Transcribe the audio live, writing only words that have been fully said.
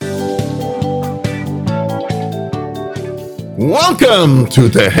Welcome to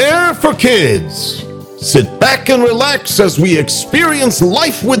The Hair for Kids. Sit back and relax as we experience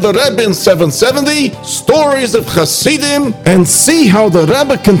life with the Rebbe in 770, stories of Hasidim, and see how the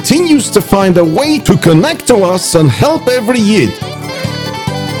Rebbe continues to find a way to connect to us and help every Yid.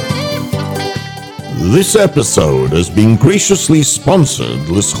 This episode is being graciously sponsored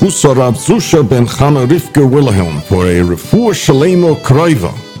L'Schusa Rav Zusha ben Chana Rivka Wilhelm for a Refuah Shalemo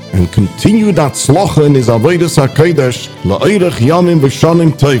Kroiva and continued Atzlocha in his Avodas HaKodesh La'irech Yamim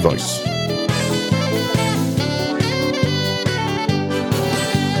V'Shanim Tovos.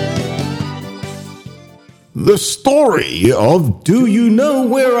 The story of Do You Know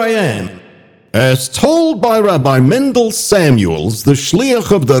Where I Am? As told by Rabbi Mendel Samuels, the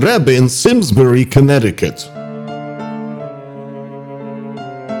Shliach of the Rebbe in Simsbury, Connecticut.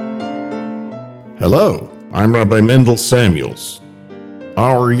 Hello, I'm Rabbi Mendel Samuels.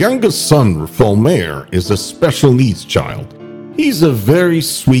 Our youngest son, Rafal Meir, is a special needs child. He's a very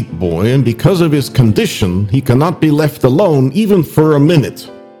sweet boy, and because of his condition, he cannot be left alone even for a minute.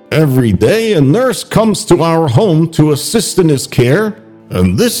 Every day, a nurse comes to our home to assist in his care,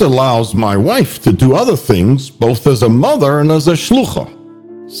 and this allows my wife to do other things, both as a mother and as a shlucha.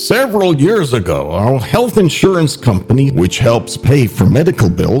 Several years ago, our health insurance company, which helps pay for medical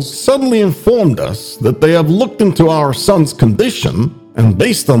bills, suddenly informed us that they have looked into our son's condition, and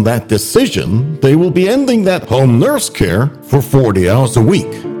based on that decision, they will be ending that home nurse care for 40 hours a week.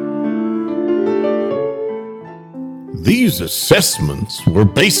 These assessments were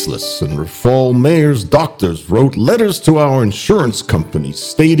baseless, and Rafal Meir's doctors wrote letters to our insurance company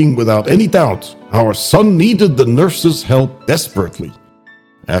stating without any doubt our son needed the nurse's help desperately.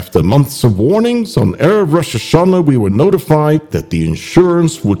 After months of warnings, on Erev Rosh Hashanah we were notified that the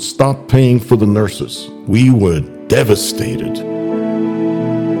insurance would stop paying for the nurses. We were devastated.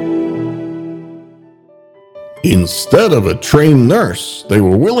 Instead of a trained nurse, they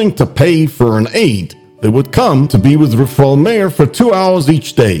were willing to pay for an aide that would come to be with Rafal Meir for 2 hours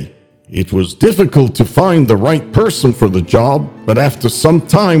each day. It was difficult to find the right person for the job, but after some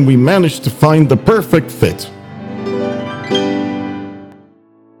time we managed to find the perfect fit.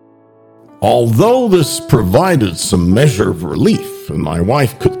 Although this provided some measure of relief, and my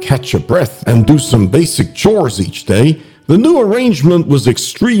wife could catch a breath and do some basic chores each day, the new arrangement was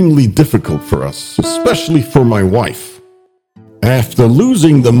extremely difficult for us, especially for my wife. After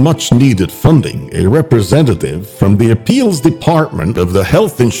losing the much-needed funding, a representative from the appeals department of the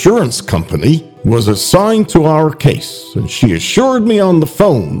health insurance company was assigned to our case, and she assured me on the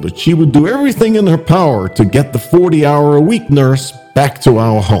phone that she would do everything in her power to get the 40-hour-a-week nurse back to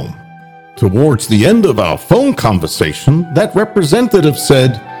our home. Towards the end of our phone conversation, that representative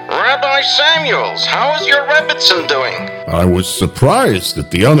said, Rabbi Samuels, how is your Rebbitzin doing? I was surprised at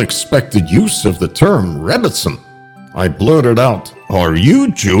the unexpected use of the term Rebbitzin. I blurted out, "Are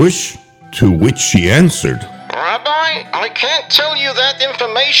you Jewish?" To which she answered, Rabbi, I can't tell you that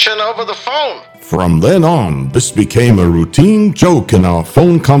information over the phone. From then on, this became a routine joke in our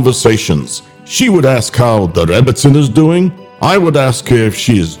phone conversations. She would ask how the Rebbitzin is doing. I would ask her if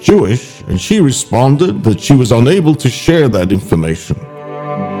she is Jewish, and she responded that she was unable to share that information.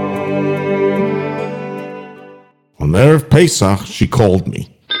 On Erev Pesach, she called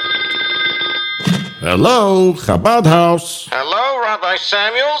me. Hello, Chabad House. Hello, Rabbi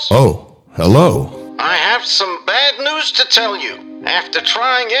Samuels. Oh, hello. I have some bad news to tell you. After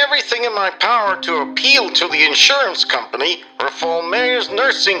trying everything in my power to appeal to the insurance company, Rafal Meir's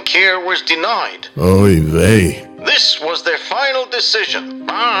nursing care was denied. Oy vey. This was their final decision.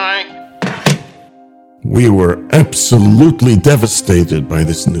 Bye. We were absolutely devastated by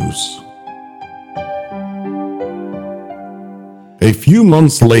this news. A few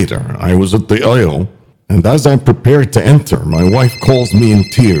months later, I was at the aisle, and as I prepared to enter, my wife calls me in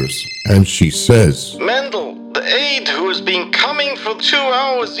tears, and she says, Mendel, the aide who has been coming for 2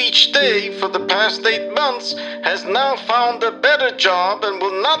 hours each day for the past 8 months has now found a better job and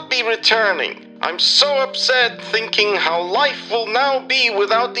will not be returning. I'm so upset thinking how life will now be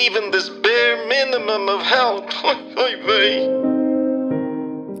without even this bare minimum of help.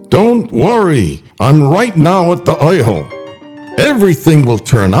 Don't worry, I'm right now at the aisle. Everything will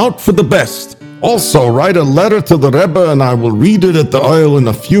turn out for the best. Also, write a letter to the Rebbe and I will read it at the aisle in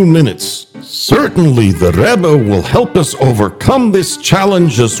a few minutes. Certainly, the Rebbe will help us overcome this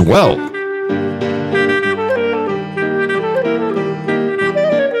challenge as well.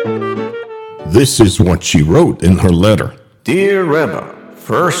 This is what she wrote in her letter. Dear Rebbe,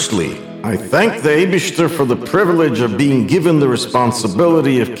 firstly, I thank the Eibishter for the privilege of being given the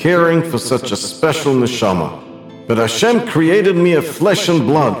responsibility of caring for such a special neshama. But Hashem created me of flesh and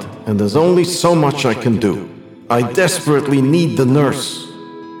blood, and there's only so much I can do. I desperately need the nurse.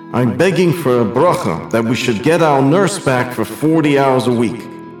 I'm begging for a bracha that we should get our nurse back for 40 hours a week.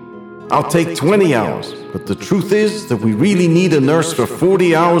 I'll take 20 hours, but the truth is that we really need a nurse for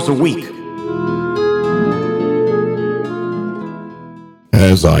 40 hours a week.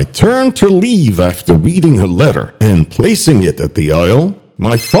 As I turned to leave after reading her letter and placing it at the aisle,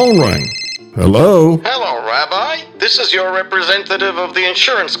 my phone rang. Hello? Hello, Rabbi. This is your representative of the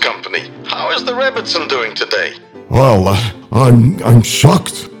insurance company. How is the Rebbitzin doing today? Well, I'm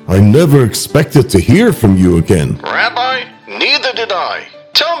shocked. I never expected to hear from you again. Rabbi, neither did I.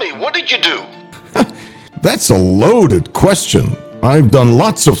 Tell me, what did you do? That's a loaded question. I've done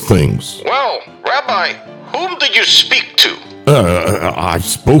lots of things. Well, Rabbi, whom did you speak to? I've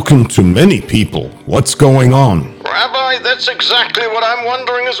spoken to many people. What's going on? Rabbi, that's exactly what I'm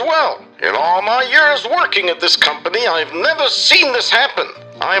wondering as well. In all my years working at this company, I've never seen this happen.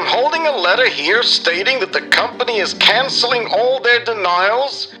 I'm holding a letter here stating that the company is canceling all their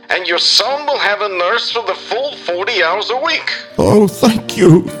denials, and your son will have a nurse for the full 40 hours a week. Oh, thank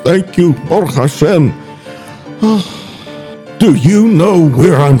you, Baruch Hashem. Do you know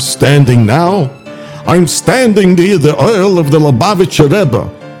where I'm standing now? I'm standing near the aisle of the Lubavitcher Rebbe.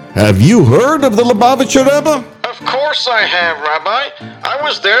 Have you heard of the Lubavitcher Rebbe? Of course I have, Rabbi. I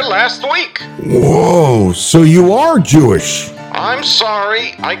was there last week. Whoa, so you are Jewish. I'm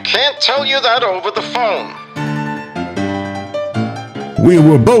sorry, I can't tell you that over the phone. We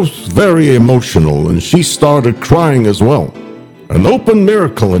were both very emotional, and she started crying as well. An open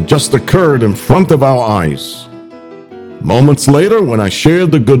miracle had just occurred in front of our eyes. Moments later, when I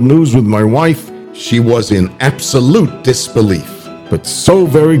shared the good news with my wife, she was in absolute disbelief, but so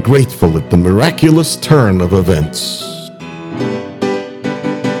very grateful at the miraculous turn of events.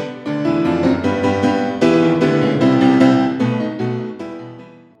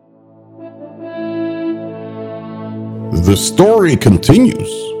 The story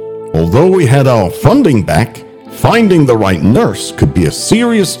continues. Although we had our funding back, finding the right nurse could be a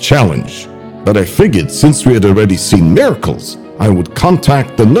serious challenge. But I figured since we had already seen miracles, I would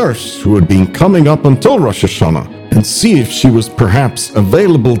contact the nurse who had been coming up until Rosh Hashanah and see if she was perhaps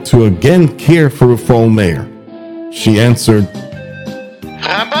available to again care for Rafal Meir. She answered,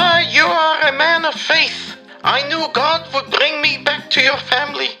 Rabbi, you are a man of faith. I knew God would bring me back to your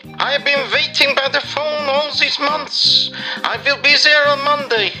family. I have been waiting by the phone all these months. I will be there on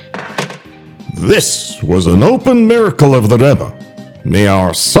Monday. This was an open miracle of the Rebbe. May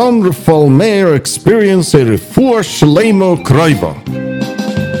our son Rafal Meir experience a refuah shlema kraiva.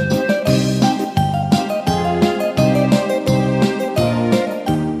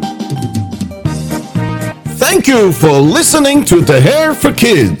 Thank you for listening to Teher for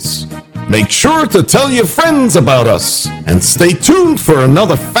Kids. Make sure to tell your friends about us and stay tuned for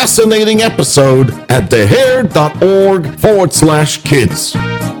another fascinating episode at teher.org/kids.